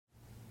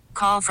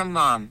call from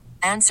mom.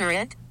 Answer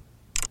it.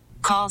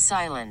 Call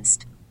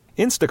silenced.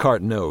 Instacart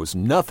knows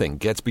nothing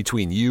gets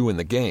between you and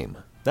the game.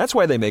 That's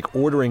why they make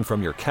ordering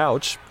from your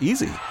couch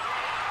easy.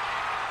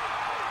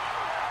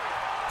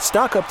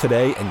 Stock up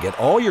today and get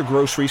all your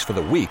groceries for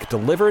the week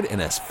delivered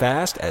in as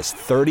fast as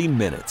 30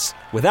 minutes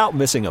without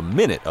missing a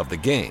minute of the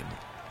game.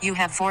 You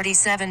have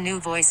 47 new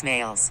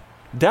voicemails.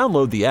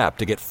 Download the app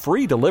to get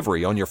free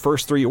delivery on your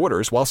first 3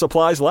 orders while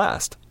supplies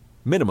last.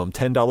 Minimum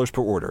 $10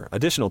 per order.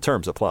 Additional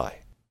terms apply.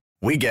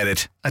 We get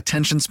it.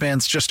 Attention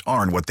spans just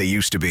aren't what they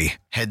used to be.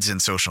 Heads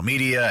in social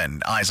media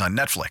and eyes on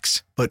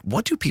Netflix. But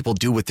what do people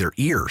do with their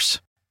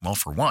ears? Well,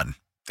 for one,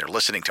 they're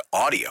listening to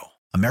audio.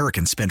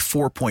 Americans spend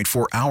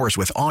 4.4 hours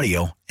with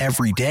audio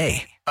every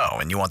day. Oh,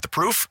 and you want the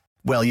proof?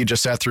 Well, you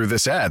just sat through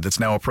this ad that's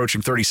now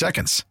approaching 30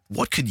 seconds.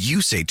 What could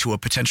you say to a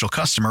potential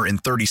customer in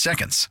 30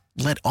 seconds?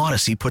 Let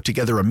Odyssey put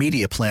together a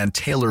media plan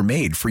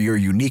tailor-made for your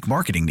unique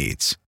marketing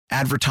needs.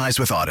 Advertise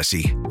with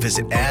Odyssey.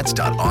 Visit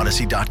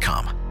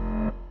ads.odyssey.com.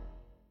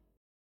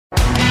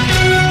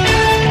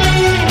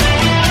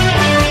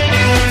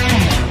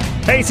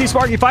 Hey,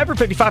 Sparky, Fifer,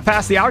 55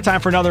 past the hour.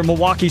 Time for another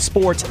Milwaukee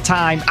Sports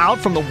Time Out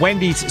from the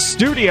Wendy's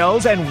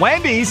studios. And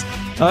Wendy's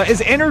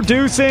is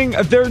introducing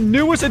their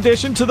newest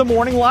addition to the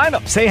morning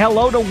lineup. Say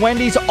hello to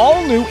Wendy's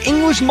all-new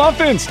English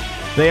muffins.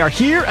 They are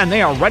here and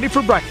they are ready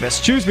for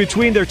breakfast. Choose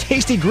between their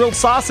tasty grilled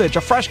sausage,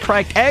 a fresh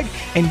cracked egg,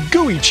 and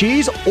gooey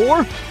cheese,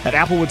 or that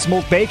Applewood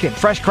smoked bacon,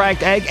 fresh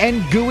cracked egg,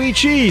 and gooey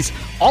cheese.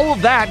 All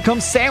of that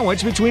comes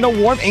sandwiched between a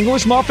warm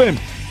English muffin.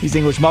 These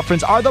English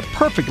muffins are the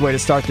perfect way to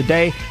start the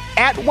day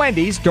at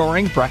Wendy's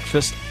during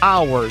breakfast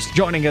hours.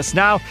 Joining us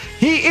now,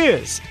 he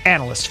is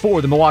analyst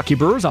for the Milwaukee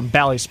Brewers on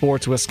Bally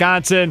Sports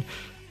Wisconsin,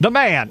 the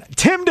man,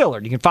 Tim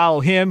Dillard. You can follow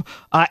him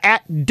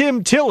at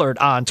Tim Dillard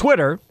on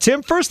Twitter.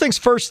 Tim, first things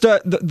first,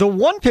 the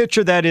one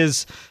pitcher that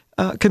is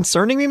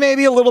concerning me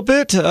maybe a little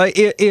bit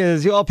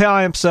is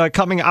Payamps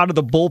coming out of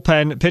the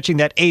bullpen, pitching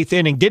that 8th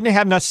inning. Didn't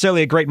have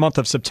necessarily a great month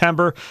of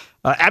September.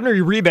 Abner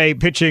Uribe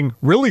pitching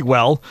really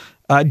well.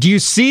 Do you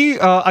see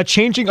a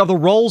changing of the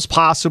roles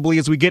possibly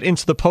as we get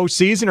into the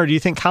postseason, or do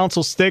you think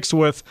Counsell sticks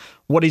with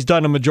what he's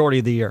done a majority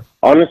of the year?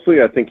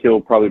 Honestly, I think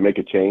he'll probably make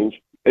a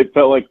change. It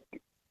felt like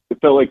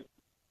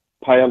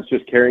Payamps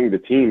just carrying the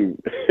team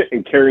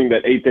and carrying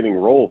that 8th inning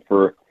role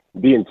for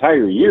the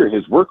entire year.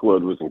 His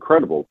workload was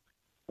incredible.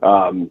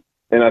 And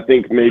I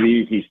think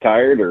maybe he's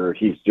tired or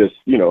he's just,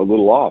 a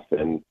little off.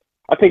 And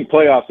I think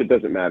playoffs, it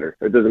doesn't matter.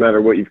 It doesn't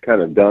matter what you've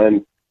kind of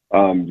done.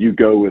 You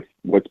go with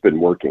what's been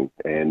working.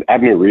 And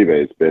Abner Uribe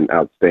has been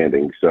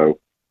outstanding. So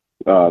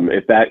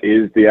if that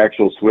is the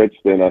actual switch,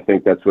 then I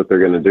think that's what they're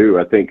going to do.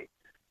 I think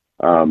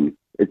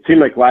it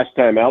seemed like last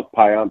time out,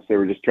 Payamps, they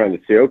were just trying to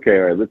say, okay,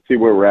 all right, let's see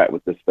where we're at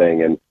with this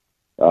thing. And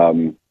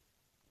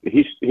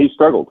he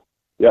struggled.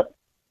 Yep.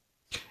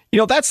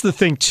 That's the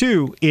thing,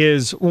 too,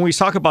 is when we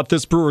talk about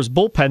this Brewers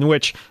bullpen,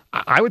 which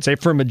I would say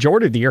for a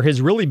majority of the year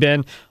has really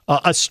been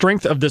a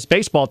strength of this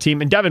baseball team.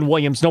 And Devin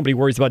Williams, nobody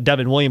worries about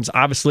Devin Williams,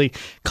 obviously,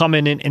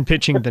 coming in and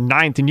pitching the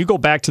 9th. And you go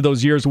back to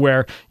those years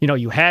where,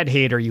 you had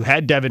Hader, you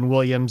had Devin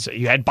Williams,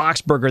 you had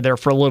Boxberger there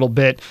for a little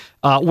bit,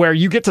 where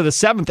you get to the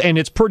 7th and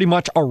it's pretty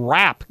much a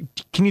wrap.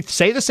 Can you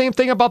say the same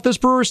thing about this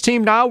Brewers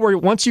team now, where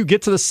once you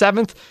get to the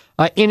 7th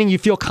inning, you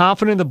feel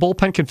confident the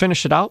bullpen can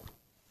finish it out?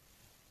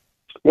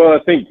 Well,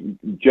 I think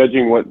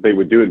judging what they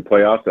would do in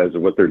playoffs as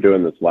of what they're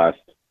doing this last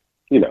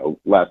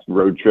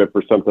road trip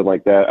or something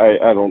like that,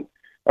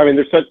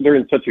 they're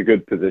in such a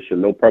good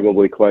position. They'll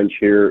probably clinch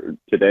here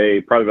today.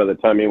 Probably by the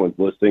time anyone's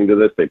listening to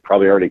this, they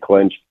probably already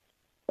clinched.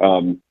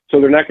 So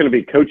they're not going to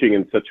be coaching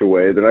in such a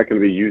way. They're not going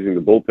to be using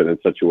the bullpen in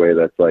such a way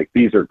that's like,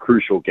 these are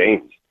crucial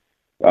games.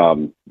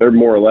 They're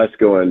more or less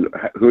going,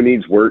 who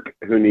needs work,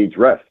 who needs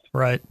rest?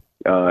 Right.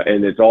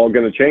 And it's all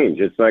going to change.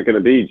 It's not going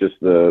to be just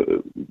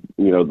the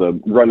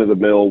run of the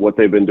mill, what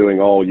they've been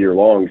doing all year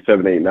long,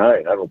 7, 8, 9.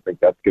 I don't think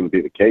that's going to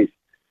be the case.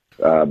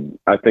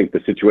 I think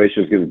the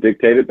situation is going to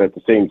dictate it. But at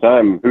the same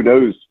time, who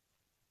knows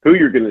who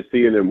you're going to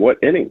see and in what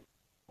inning.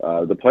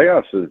 The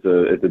playoffs is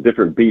a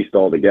different beast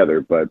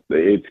altogether, but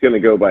it's going to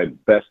go by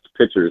best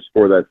pitchers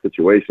for that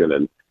situation.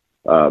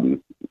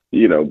 And,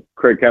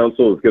 Craig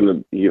Counsell is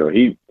going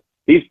to,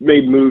 he's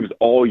made moves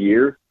all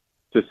year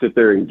to sit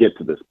there and get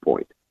to this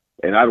point.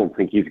 And I don't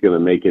think he's going to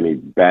make any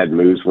bad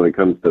moves when it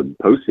comes to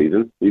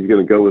postseason. He's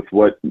going to go with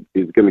what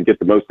is going to get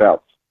the most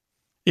outs.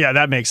 Yeah,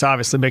 that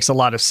obviously makes a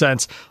lot of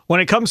sense. When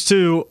it comes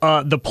to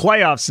the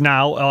playoffs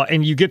now,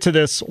 and you get to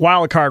this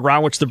wild card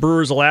round, which the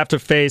Brewers will have to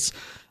face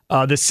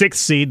the 6th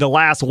seed, the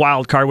last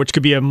wild card, which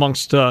could be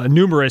amongst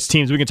numerous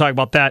teams. We can talk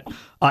about that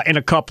in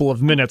a couple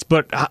of minutes.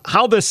 But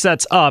how this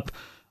sets up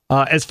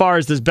as far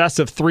as this best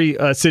of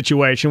 3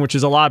 situation, which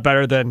is a lot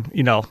better than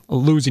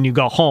losing you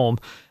go home.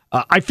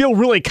 I feel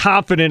really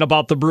confident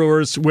about the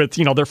Brewers with,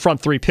 their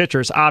front 3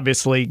 pitchers,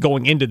 obviously,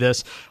 going into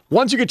this.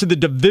 Once you get to the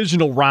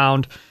divisional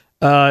round,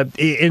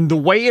 in the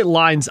way it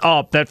lines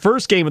up, that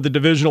first game of the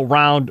divisional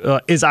round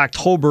is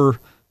October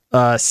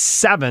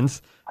 7th.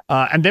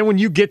 And then when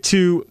you get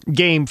to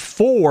game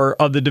 4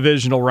 of the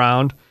divisional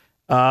round,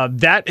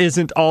 that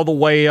isn't all the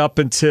way up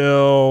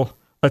until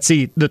let's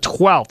see, the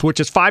 12th, which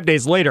is 5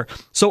 days later.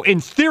 So in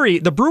theory,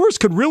 the Brewers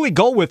could really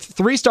go with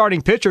 3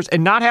 starting pitchers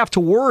and not have to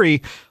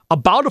worry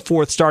about a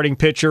 4th starting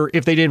pitcher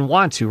if they didn't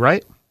want to,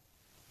 right?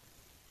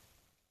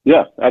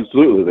 Yeah,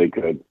 absolutely they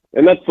could.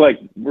 And that's like,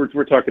 we're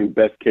talking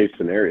best case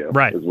scenario,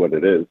 right, is what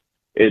it is.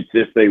 It's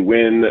if they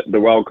win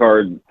the wild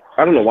card.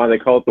 I don't know why they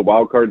call it the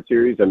wild card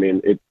series. I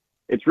mean,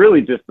 it's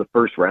really just the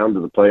first round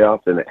of the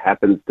playoffs, and it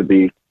happens to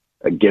be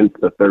against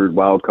the 3rd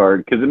wild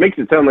card, because it makes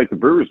it sound like the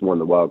Brewers won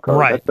the wild card.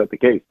 Right. That's not the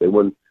case. They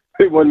won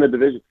the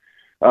division.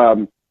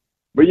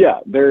 But yeah,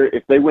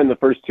 if they win the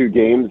first 2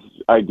 games,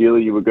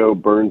 ideally you would go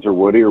Burns or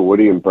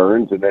Woody and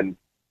Burns, and then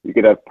you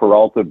could have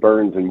Peralta,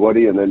 Burns, and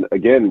Woody, and then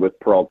again with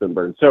Peralta and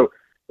Burns. So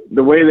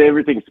the way that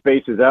everything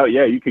spaces out,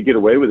 yeah, you could get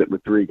away with it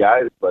with 3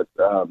 guys, but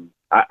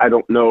I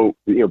don't know.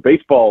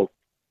 Baseball,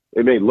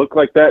 it may look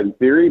like that in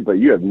theory, but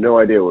you have no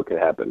idea what could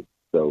happen.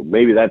 So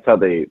maybe that's how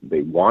they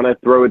want to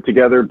throw it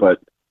together, but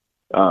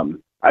I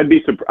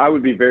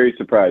would be very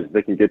surprised if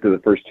they can get to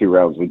the first 2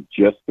 rounds with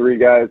just 3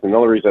 guys. And the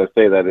only reason I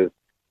say that is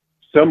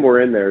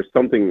somewhere in there,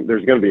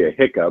 there's going to be a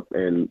hiccup,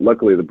 and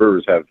luckily the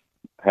Brewers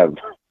have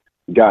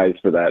guys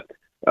for that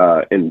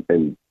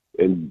in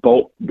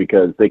bulk,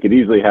 because they could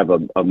easily have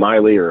a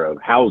Miley or a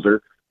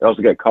Hauser. They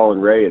also got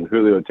Colin Ray and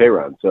Julio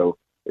Teheran. So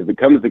if it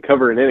comes to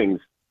covering innings,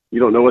 you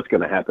don't know what's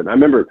going to happen. I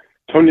remember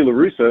Tony La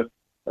Russa,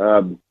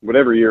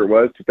 whatever year it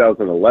was,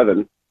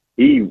 2011,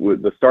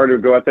 the starter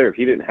would go out there. If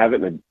he didn't have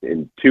it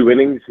in 2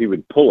 innings, he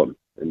would pull him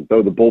and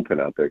throw the bullpen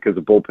out there because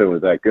the bullpen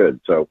was that good.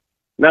 So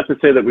not to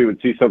say that we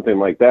would see something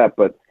like that,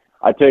 but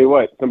I tell you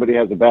what, somebody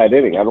has a bad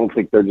inning, I don't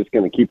think they're just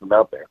going to keep him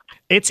out there.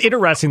 It's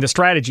interesting, the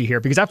strategy here,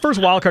 because that first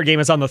wildcard game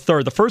is on the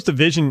 3rd. The first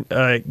division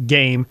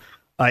game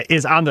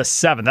is on the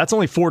 7th. That's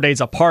only 4 days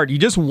apart. You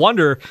just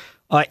wonder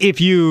if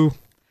you,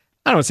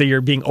 I don't want to say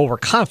you're being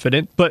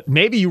overconfident, but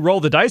maybe you roll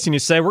the dice and you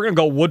say, we're going to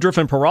go Woodruff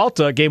and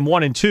Peralta game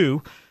 1 and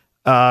 2,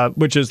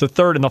 which is the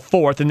 3rd and the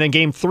 4th, and then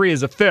game 3 is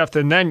the 5th,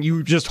 and then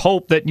you just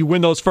hope that you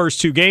win those first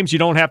 2 games. You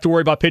don't have to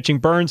worry about pitching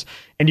Burns,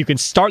 and you can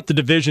start the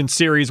division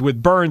series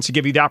with Burns to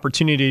give you the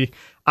opportunity,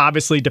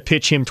 obviously, to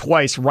pitch him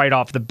twice right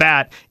off the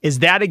bat. Is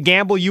that a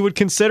gamble you would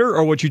consider,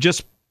 or would you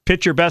just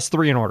pitch your best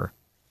 3 in order?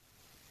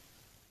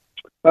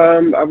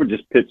 I would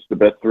just pitch the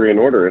best 3 in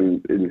order,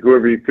 and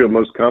whoever you feel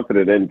most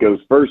confident in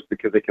goes first,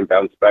 because they can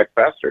bounce back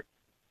faster.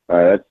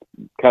 That's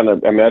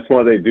that's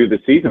why they do the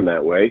season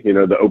that way.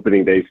 The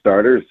opening day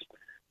starters,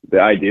 the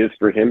idea is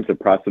for him to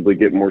possibly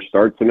get more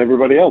starts than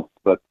everybody else.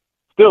 But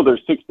still,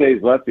 there's 6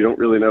 days left. You don't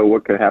really know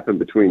what could happen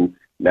between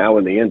now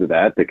and the end of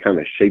that to kind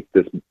of shape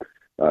this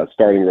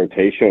starting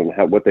rotation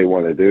and what they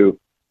want to do.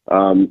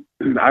 I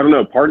don't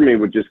know. Part of me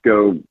would just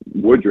go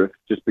Woodruff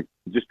just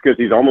because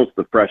he's almost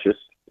the freshest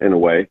in a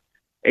way.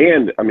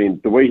 And, I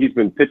mean, the way he's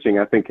been pitching,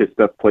 I think his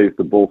stuff plays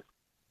to both,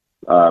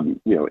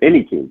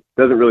 any team.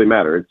 Doesn't really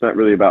matter. It's not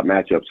really about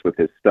matchups with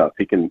his stuff.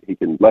 He can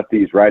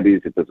lefties,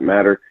 righties. It doesn't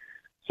matter.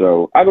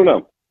 So, I don't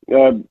know.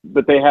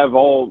 But they have a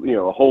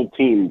whole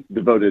team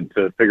devoted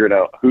to figuring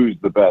out who's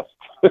the best.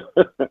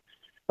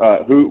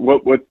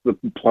 What's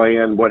the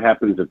plan? What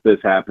happens if this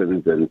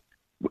happens? And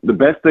the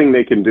best thing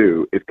they can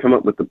do is come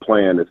up with the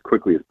plan as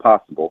quickly as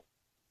possible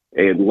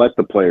and let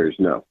the players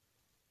know.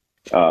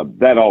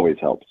 That always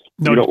helps.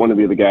 You don't want to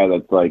be the guy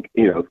that's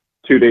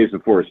 2 days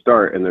before a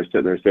start and they're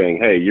sitting there saying,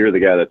 hey, you're the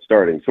guy that's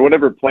starting. So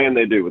whatever plan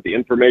they do with the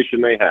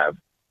information they have,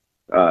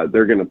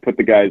 they're going to put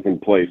the guys in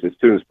place as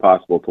soon as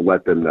possible to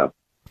let them know.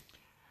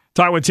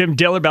 Talking with Tim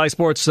Dillard, Bally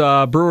Sports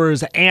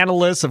Brewers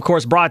analyst, of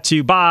course, brought to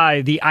you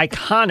by the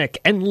iconic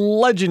and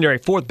legendary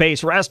Fourth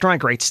Base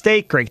Restaurant. Great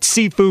steak, great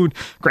seafood,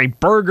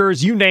 great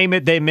burgers, you name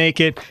it, they make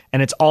it,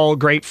 and it's all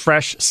great,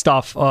 fresh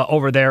stuff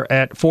over there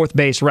at Fourth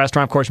Base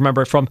Restaurant. Of course,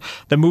 remember from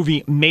the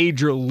movie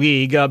Major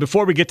League.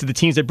 Before we get to the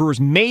teams that Brewers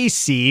may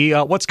see,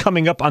 what's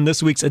coming up on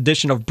this week's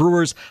edition of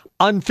Brewers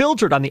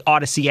Unfiltered on the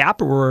Odyssey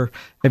app, or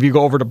if you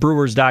go over to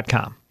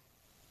brewers.com?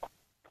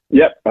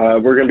 Yep,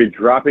 we're going to be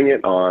dropping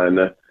it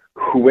on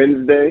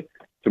Wednesday,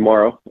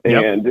 tomorrow,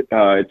 and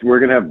we're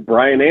going to have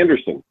Brian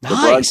Anderson, the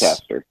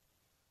broadcaster.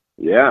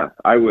 Yeah,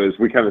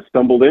 we kind of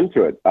stumbled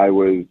into it. I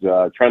was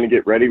trying to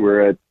get ready.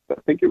 I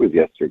think it was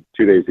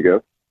 2 days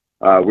ago.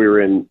 We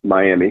were in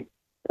Miami,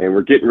 and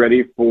we're getting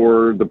ready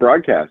for the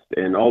broadcast,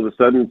 and all of a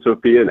sudden,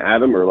 Sophia and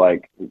Adam are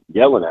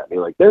yelling at me,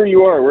 there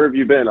you are, where have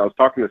you been? I was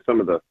talking to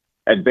some of the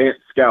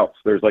advanced scouts.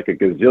 There's a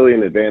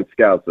gazillion advanced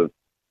scouts of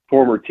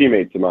former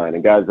teammates of mine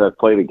and guys I've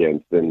played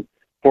against, and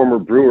former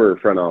Brewer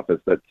front office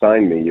that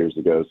signed me years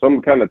ago. So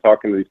I'm kind of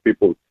talking to these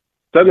people.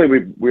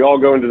 Suddenly we all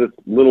go into this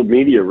little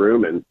media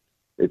room, and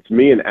it's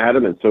me and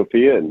Adam and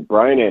Sophia and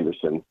Brian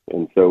Anderson.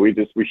 And so we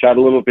shot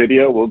a little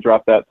video. We'll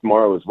drop that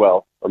tomorrow as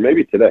well, or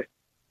maybe today.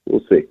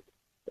 We'll see.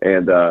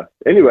 And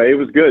anyway, it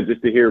was good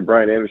just to hear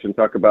Brian Anderson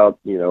talk about,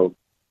 the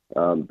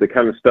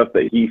kind of stuff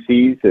that he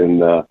sees and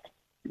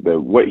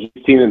what he's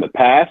seen in the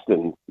past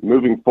and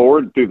moving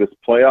forward through this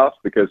playoffs,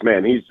 because,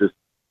 man, he's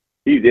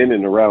in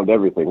and around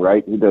everything,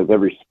 right? He does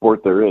every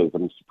sport there is.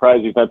 I'm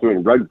surprised he's not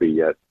doing rugby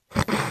yet.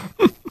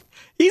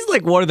 He's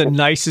one of the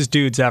nicest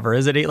dudes ever,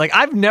 isn't he?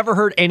 I've never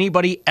heard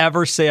anybody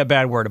ever say a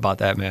bad word about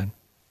that man.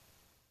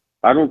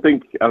 I don't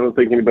think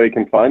anybody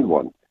can find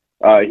one.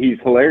 He's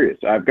hilarious.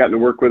 I've gotten to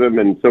work with him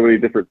in so many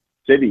different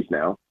cities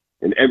now.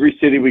 In every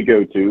city we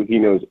go to, he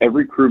knows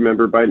every crew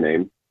member by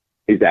name.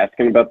 He's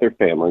asking about their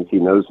families. He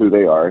knows who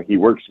they are. He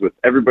works with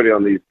everybody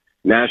on these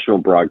national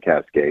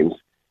broadcast games.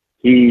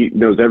 He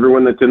knows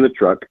everyone that's in the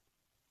truck.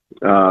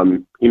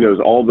 He knows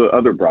all the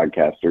other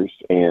broadcasters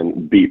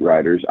and beat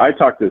writers. I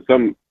talked to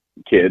some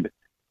kid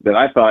that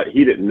I thought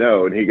he didn't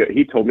know, and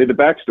he told me the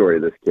backstory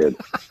of this kid.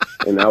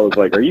 And I was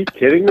like, are you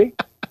kidding me?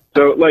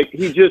 So, like,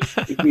 he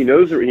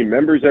knows, he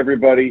remembers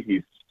everybody.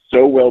 He's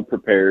so well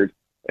prepared.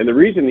 And the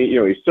reason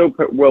he's so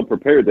well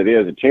prepared that he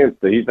has a chance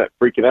that he's not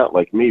freaking out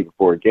like me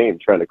before a game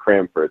trying to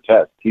cram for a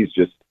test. He's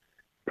just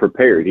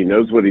prepared. He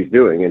knows what he's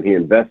doing, and he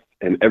invests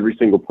in every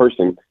single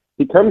person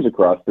he comes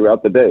across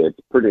throughout the day. It's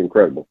pretty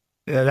incredible.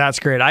 Yeah, that's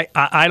great.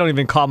 I don't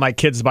even call my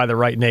kids by the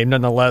right name,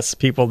 nonetheless,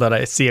 people that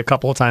I see a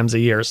couple of times a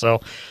year.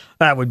 So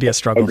that would be a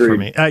struggle for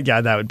me.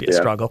 Yeah, that would be a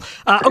struggle.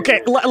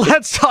 Okay,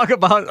 let's talk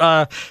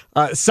about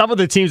some of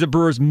the teams that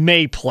Brewers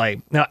may play.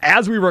 Now,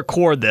 as we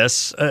record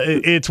this,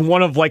 it's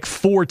one of like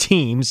 4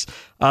 teams,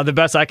 the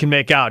best I can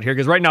make out here,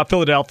 because right now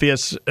Philadelphia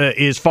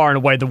is far and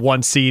away the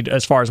 1 seed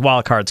as far as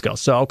wild cards go.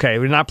 So, okay,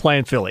 we're not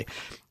playing Philly.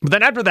 But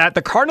then after that,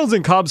 the Cardinals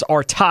and Cubs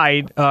are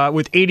tied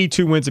with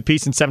 82 wins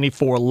apiece and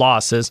 74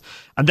 losses.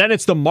 And then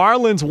it's the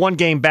Marlins 1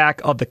 game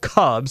back of the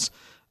Cubs.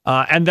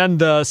 And then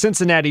the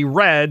Cincinnati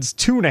Reds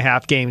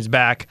 2.5 games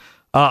back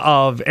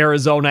of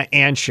Arizona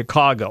and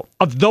Chicago.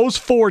 Of those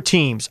 4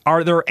 teams,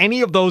 are there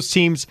any of those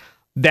teams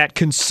that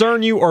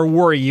concern you or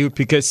worry you?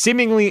 Because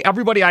seemingly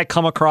everybody I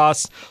come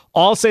across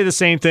all say the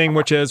same thing,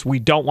 which is we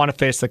don't want to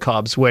face the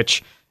Cubs,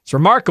 which it's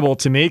remarkable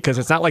to me because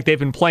it's not like they've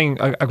been playing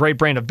a great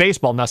brand of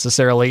baseball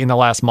necessarily in the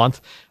last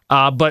month.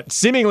 But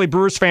seemingly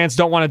Brewers fans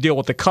don't want to deal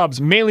with the Cubs,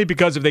 mainly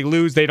because if they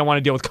lose, they don't want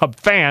to deal with Cub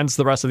fans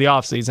the rest of the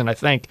offseason, I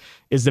think,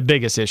 is the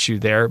biggest issue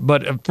there.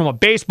 But from a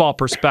baseball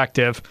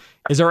perspective,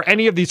 is there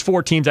any of these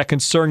 4 teams that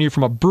concern you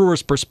from a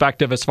Brewers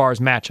perspective as far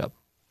as matchup?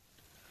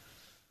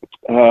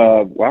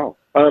 Wow.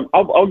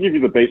 I'll give you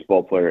the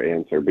baseball player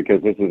answer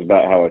because this is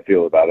about how I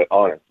feel about it,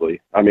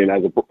 honestly. I mean,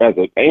 as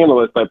an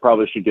analyst, I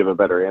probably should give a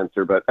better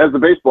answer, but as the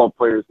baseball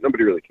players,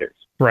 nobody really cares.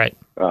 Right.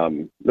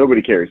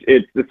 Nobody cares.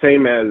 It's the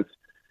same as,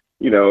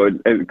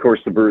 and of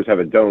course the Brewers have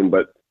a dome,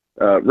 but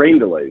rain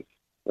delays.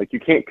 Like, you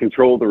can't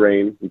control the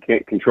rain. You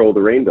can't control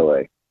the rain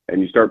delay.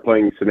 And you start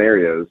playing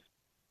scenarios,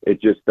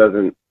 it just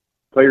doesn't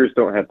 – players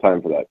don't have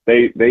time for that.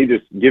 They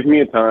just give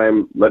me a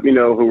time, let me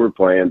know who we're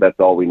playing. That's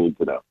all we need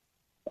to know.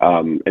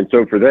 And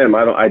so for them,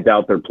 I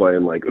doubt they're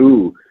playing like,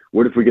 ooh,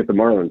 what if we get the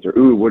Marlins? Or,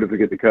 ooh, what if we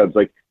get the Cubs?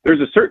 Like, there's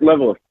a certain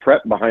level of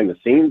prep behind the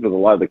scenes with a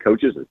lot of the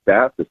coaches and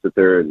staff to sit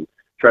there and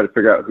try to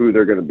figure out who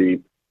they're going to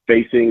be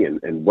facing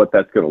and what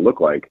that's going to look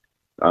like.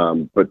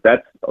 But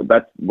that's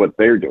what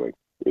they're doing.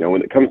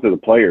 When it comes to the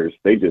players,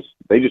 they just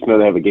know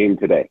they have a game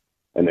today.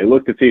 And they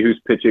look to see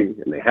who's pitching,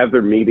 and they have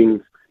their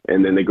meetings,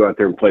 and then they go out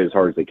there and play as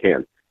hard as they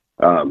can.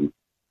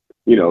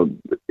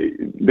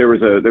 There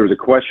was a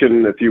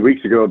question a few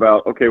weeks ago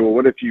about, okay, well,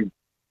 what if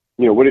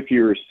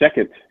you're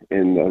second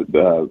in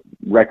the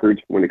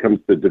record when it comes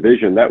to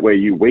division? That way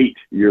you wait,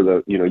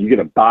 you get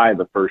a bye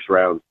the first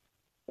round.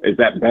 Is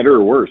that better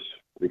or worse?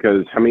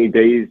 Because how many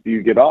days do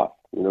you get off?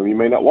 You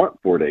may not want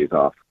 4 days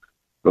off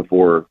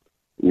before,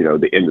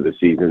 the end of the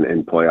season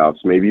and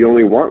playoffs. Maybe you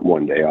only want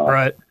 1 day off.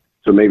 Right.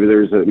 So maybe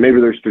there's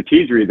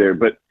strategy there,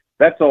 but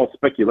that's all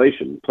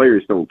speculation.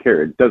 Players don't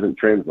care. It doesn't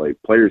translate.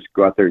 Players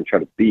go out there and try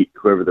to beat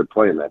whoever they're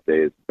playing that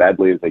day as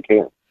badly as they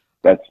can.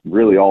 That's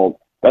really all.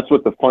 That's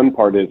what the fun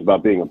part is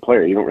about being a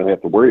player. You don't really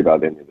have to worry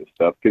about any of this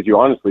stuff because you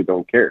honestly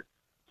don't care.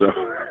 So,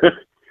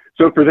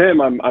 so for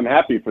them, I'm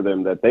happy for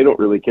them that they don't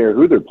really care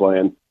who they're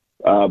playing.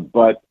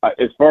 But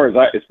as far as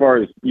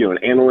an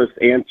analyst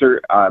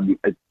answer, I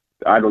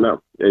don't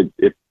know.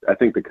 I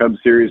think the Cubs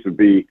series would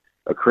be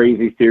a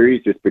crazy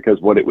series just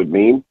because what it would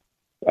mean.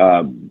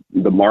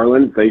 The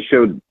Marlins, they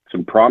showed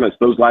some promise.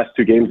 Those last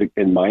 2 games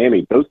in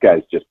Miami, those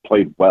guys just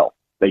played well.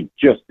 They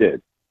just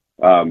did.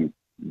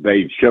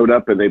 They showed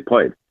up and they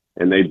played,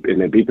 and they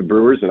beat the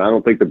Brewers. And I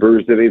don't think the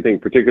Brewers did anything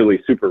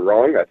particularly super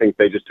wrong. I think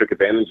they just took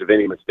advantage of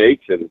any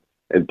mistakes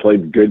and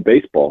played good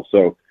baseball.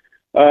 So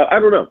I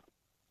don't know.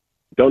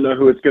 Don't know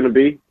who it's going to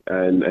be,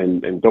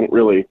 and don't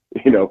really,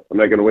 I'm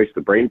not going to waste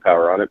the brain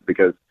power on it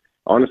because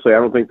honestly, I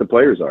don't think the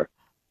players are.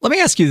 Let me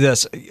ask you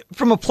this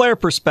from a player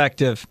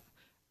perspective.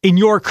 In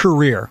your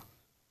career,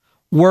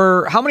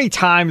 how many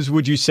times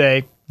would you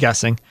say,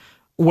 guessing,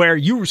 where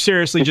you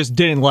seriously just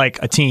didn't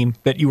like a team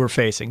that you were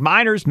facing?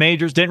 Minors,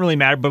 majors, didn't really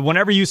matter, but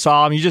whenever you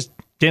saw them, you just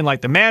didn't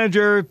like the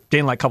manager,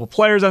 didn't like a couple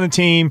players on the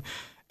team,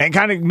 and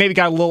kind of maybe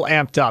got a little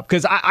amped up.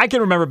 Because I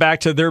can remember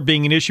back to there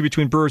being an issue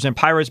between Brewers and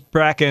Pirates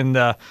back in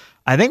the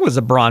I think it was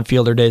the Braun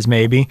Fielder days,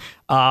 maybe.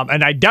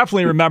 And I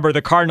definitely remember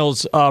the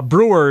Cardinals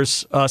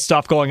Brewers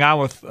stuff going on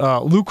with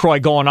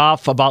Lucroy going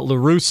off about La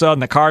Russa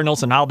and the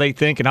Cardinals and how they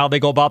think and how they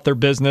go about their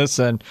business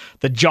and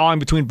the jawing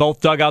between both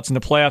dugouts in the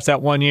playoffs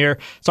that one year.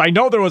 So I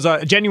know there was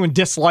a genuine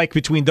dislike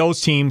between those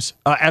teams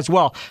as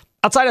well.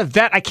 Outside of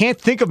that, I can't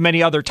think of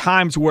many other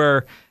times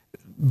where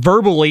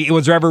verbally it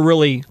was ever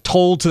really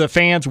told to the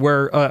fans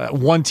where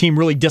one team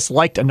really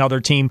disliked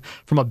another team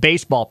from a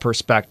baseball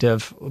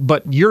perspective.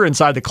 But you're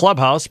inside the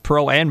clubhouse,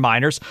 pro and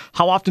minors.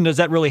 How often does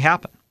that really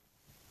happen?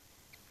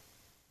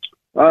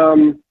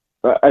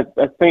 I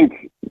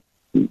think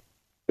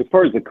as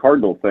far as the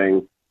Cardinal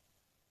thing,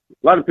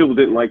 a lot of people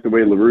didn't like the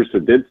way La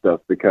Russa did stuff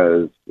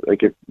because,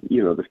 like, if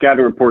the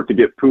scouting report to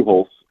get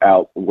Pujols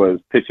out was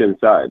pitch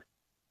inside.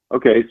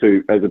 Okay,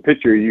 so as a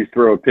pitcher, you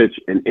throw a pitch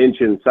an inch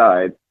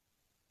inside,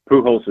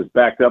 Pujols is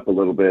backed up a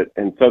little bit,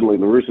 and suddenly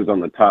La Russa's on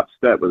the top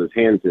step with his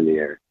hands in the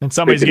air, and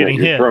somebody's getting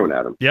hit, thrown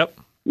at him. Yep.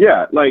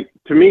 Yeah, like,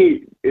 to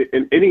me,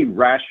 any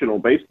rational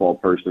baseball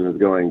person is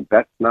going,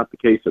 that's not the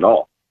case at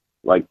all.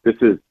 Like,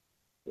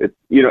 and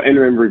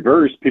in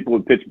reverse, people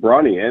would pitch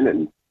Bronny in,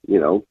 and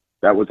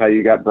that was how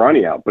you got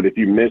Bronny out. But if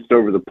you missed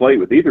over the plate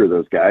with either of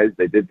those guys,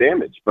 they did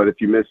damage. But if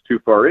you missed too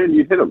far in,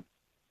 you'd hit them.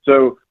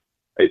 So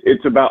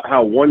it's about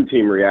how one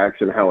team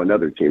reacts and how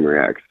another team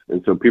reacts.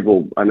 And so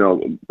people, I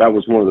know that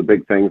was one of the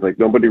big things. Like,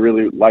 nobody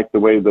really liked the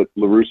way that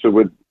La Russa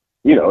would,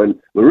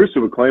 and La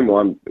Russa would claim, well,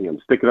 I'm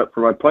sticking up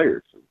for my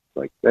players. It's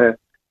like,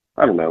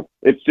 I don't know.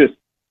 It's just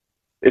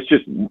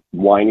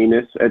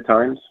whininess at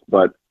times.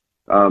 But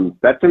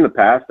that's in the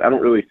past. I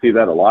don't really see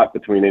that a lot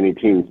between any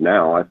teams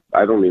now.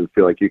 I don't even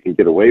feel like you can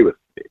get away with,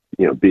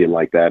 being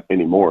like that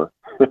anymore,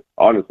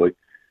 honestly.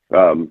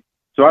 So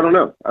I don't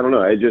know.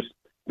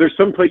 There's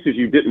some places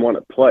you didn't want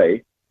to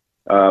play.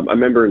 I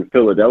remember in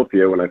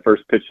Philadelphia, when I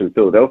first pitched in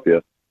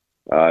Philadelphia,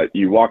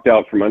 you walked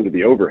out from under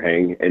the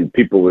overhang and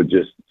people would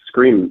just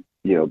scream,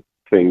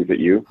 things at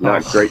you,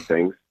 not great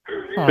things.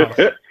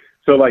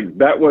 So, like,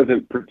 that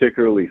wasn't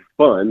particularly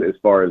fun as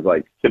far as,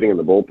 like, sitting in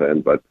the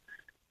bullpen, but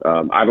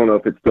I don't know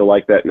if it's still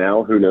like that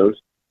now. Who knows?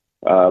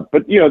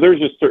 But, there's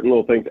just certain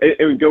little things.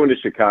 It would go into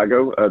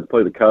Chicago to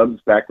play the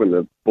Cubs back when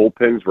the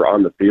bullpens were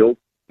on the field.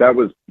 That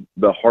was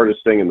the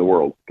hardest thing in the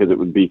world because it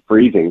would be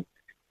freezing.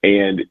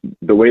 And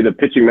the way the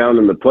pitching mound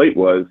and the plate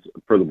was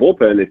for the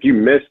bullpen, if you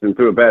missed and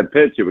threw a bad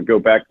pitch, it would go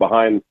back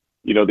behind,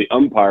 the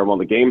umpire while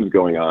the game's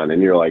going on.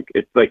 And you're like,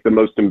 it's like the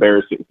most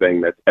embarrassing thing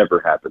that's ever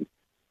happened.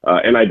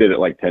 And I did it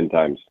like 10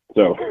 times.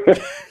 So,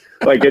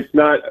 like, it's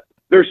not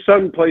 – there's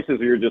some places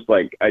where you're just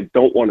like, I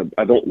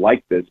don't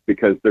like this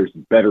because there's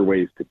better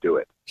ways to do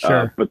it.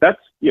 Sure. But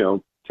that's,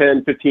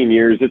 10, 15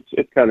 years.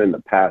 It's kind of in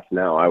the past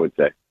now, I would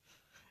say.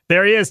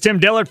 There he is, Tim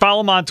Dillard.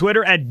 Follow him on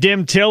Twitter at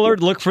 @DimTillard.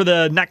 Look for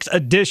the next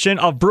edition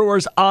of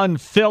Brewers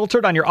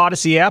Unfiltered on your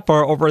Odyssey app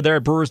or over there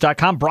at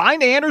Brewers.com.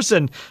 Brian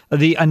Anderson,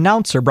 the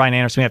announcer. Brian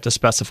Anderson, we have to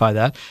specify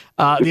that.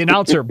 The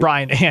announcer,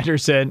 Brian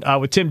Anderson,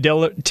 with Tim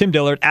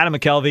Dillard, Adam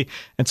McKelvey,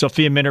 and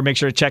Sophia Minder. Make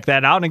sure to check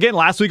that out. And again,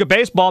 last week of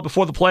baseball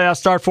before the playoffs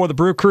start for the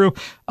Brew Crew.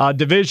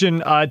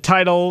 Division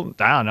title,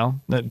 I don't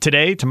know,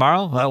 today,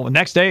 tomorrow, well,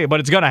 next day, but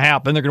it's going to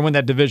happen. They're going to win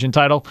that division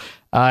title.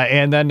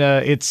 And then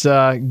it's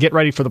get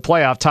ready for the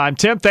playoff time.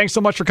 Tim, thanks so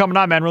much for coming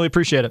on, man. Really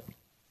appreciate it.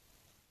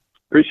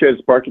 Appreciate it,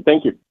 Sparky.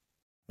 Thank you.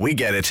 We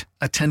get it.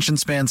 Attention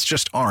spans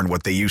just aren't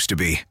what they used to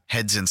be.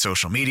 Heads in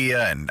social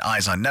media and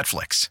eyes on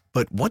Netflix.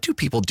 But what do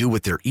people do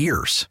with their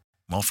ears?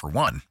 Well, for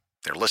one,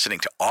 they're listening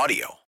to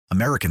audio.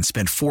 Americans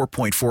spend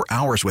 4.4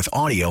 hours with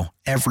audio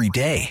every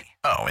day.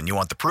 Oh, and you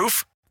want the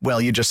proof? Well,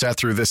 you just sat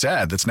through this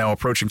ad that's now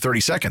approaching 30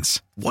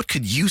 seconds. What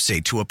could you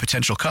say to a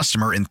potential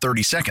customer in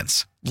 30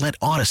 seconds? Let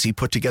Odyssey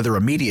put together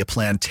a media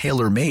plan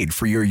tailor-made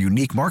for your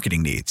unique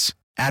marketing needs.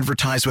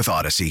 Advertise with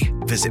Odyssey.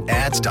 Visit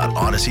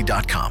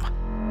ads.odyssey.com.